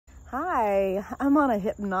Hi, I'm on a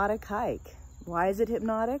hypnotic hike. Why is it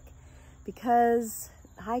hypnotic? Because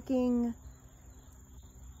hiking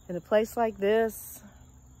in a place like this,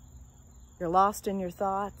 you're lost in your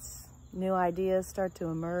thoughts, new ideas start to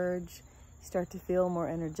emerge, you start to feel more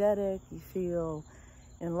energetic, you feel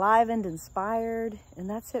enlivened, inspired, and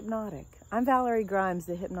that's hypnotic. I'm Valerie Grimes,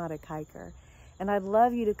 the Hypnotic Hiker, and I'd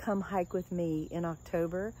love you to come hike with me in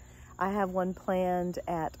October. I have one planned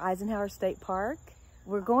at Eisenhower State Park.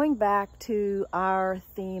 We're going back to our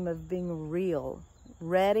theme of being real,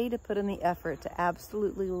 ready to put in the effort to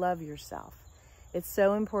absolutely love yourself. It's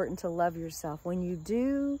so important to love yourself. When you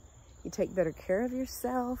do, you take better care of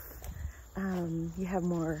yourself. You have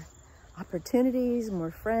more opportunities, more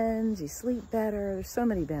friends, you sleep better. There's so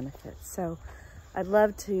many benefits. So I'd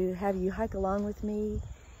love to have you hike along with me,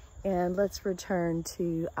 and let's return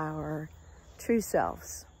to our true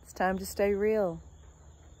selves. It's time to stay real.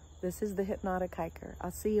 This is the Hypnotic Hiker.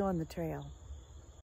 I'll see you on the trail.